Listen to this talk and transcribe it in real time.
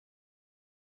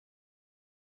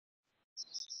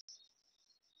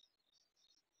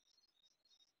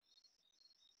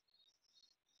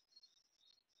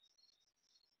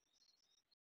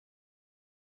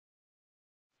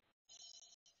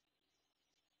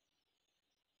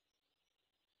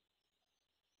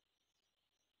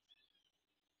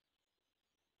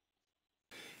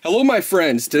Hello my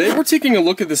friends, today we're taking a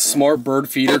look at this smart bird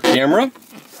feeder camera.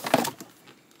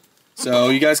 So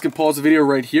you guys can pause the video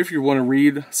right here if you want to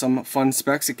read some fun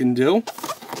specs it can do.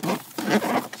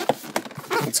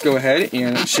 Let's go ahead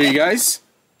and show you guys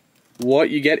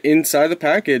what you get inside the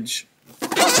package.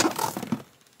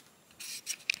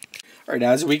 Alright,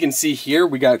 as we can see here,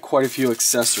 we got quite a few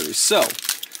accessories. So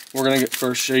we're going to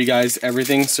first show you guys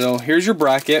everything. So here's your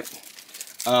bracket.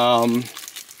 And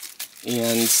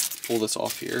pull this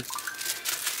off here.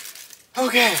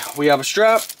 Okay, we have a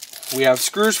strap, we have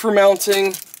screws for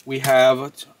mounting, we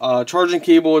have a charging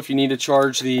cable if you need to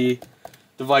charge the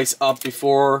device up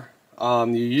before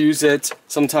you use it.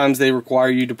 Sometimes they require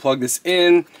you to plug this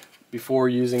in before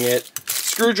using it.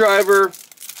 Screwdriver,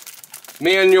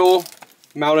 manual,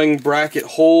 mounting bracket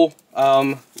hole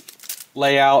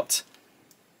layout,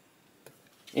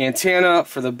 antenna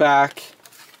for the back.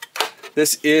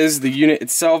 This is the unit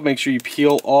itself. Make sure you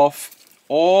peel off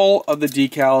all of the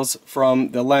decals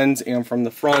from the lens and from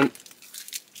the front.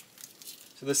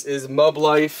 So this is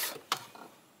MUBILIFE.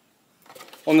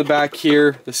 On the back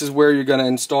here, this is where you're going to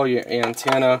install your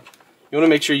antenna. You want to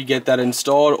make sure you get that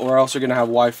installed or else you're going to have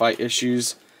Wi-Fi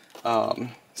issues.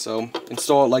 So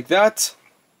install it like that.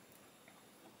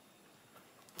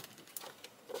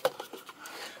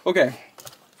 Okay,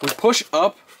 if we push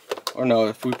up, or no,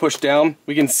 if we push down,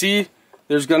 we can see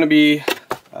there's going to be,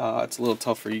 it's a little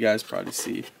tough for you guys probably to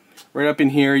see. Right up in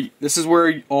here, this is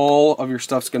where all of your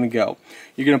stuff's going to go.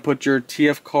 You're going to put your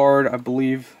TF card, I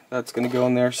believe that's going to go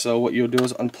in there. So what you'll do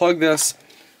is unplug this,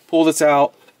 pull this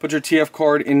out, put your TF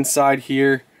card inside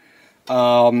here,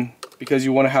 because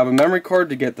you want to have a memory card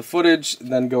to get the footage.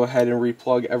 Then go ahead and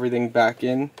replug everything back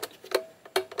into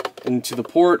the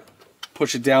port,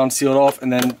 push it down, seal it off,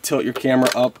 and then tilt your camera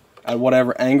up at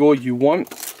whatever angle you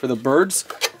want for the birds.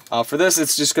 For this,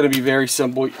 it's just going to be very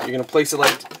simple. You're going to place it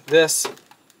like this,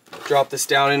 drop this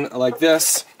down in like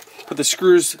this, put the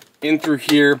screws in through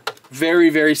here. Very,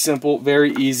 very simple,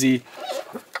 very easy.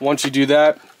 Once you do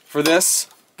that, for this,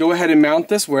 go ahead and mount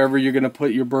this wherever you're going to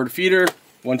put your bird feeder.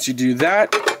 Once you do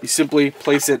that, you simply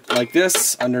place it like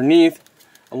this underneath,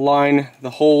 align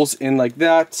the holes in like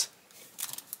that.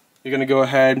 You're going to go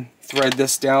ahead, thread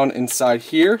this down inside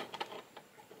here.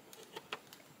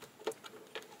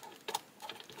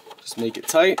 Make it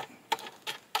tight,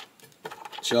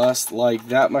 just like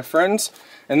that, my friends.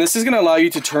 And this is going to allow you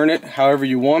to turn it however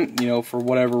you want, you know, for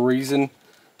whatever reason.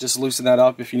 Just loosen that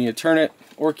up if you need to turn it,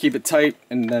 or keep it tight,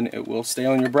 and then it will stay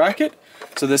on your bracket.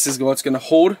 So this is what's going to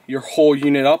hold your whole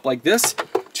unit up like this.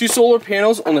 2 solar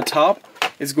panels on the top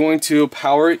is going to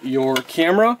power your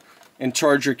camera and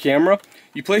charge your camera.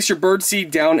 You place your bird seed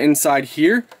down inside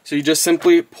here, so you just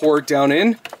simply pour it down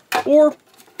in, or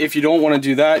if you don't want to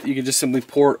do that, you can just simply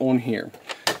pour it on here.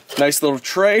 Nice little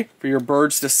tray for your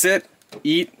birds to sit,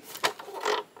 eat,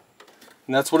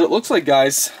 and that's what it looks like,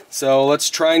 guys. So let's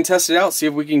try and test it out, see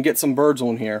if we can get some birds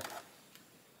on here.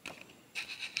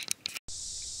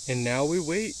 And now we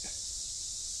wait.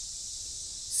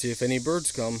 See if any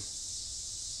birds come.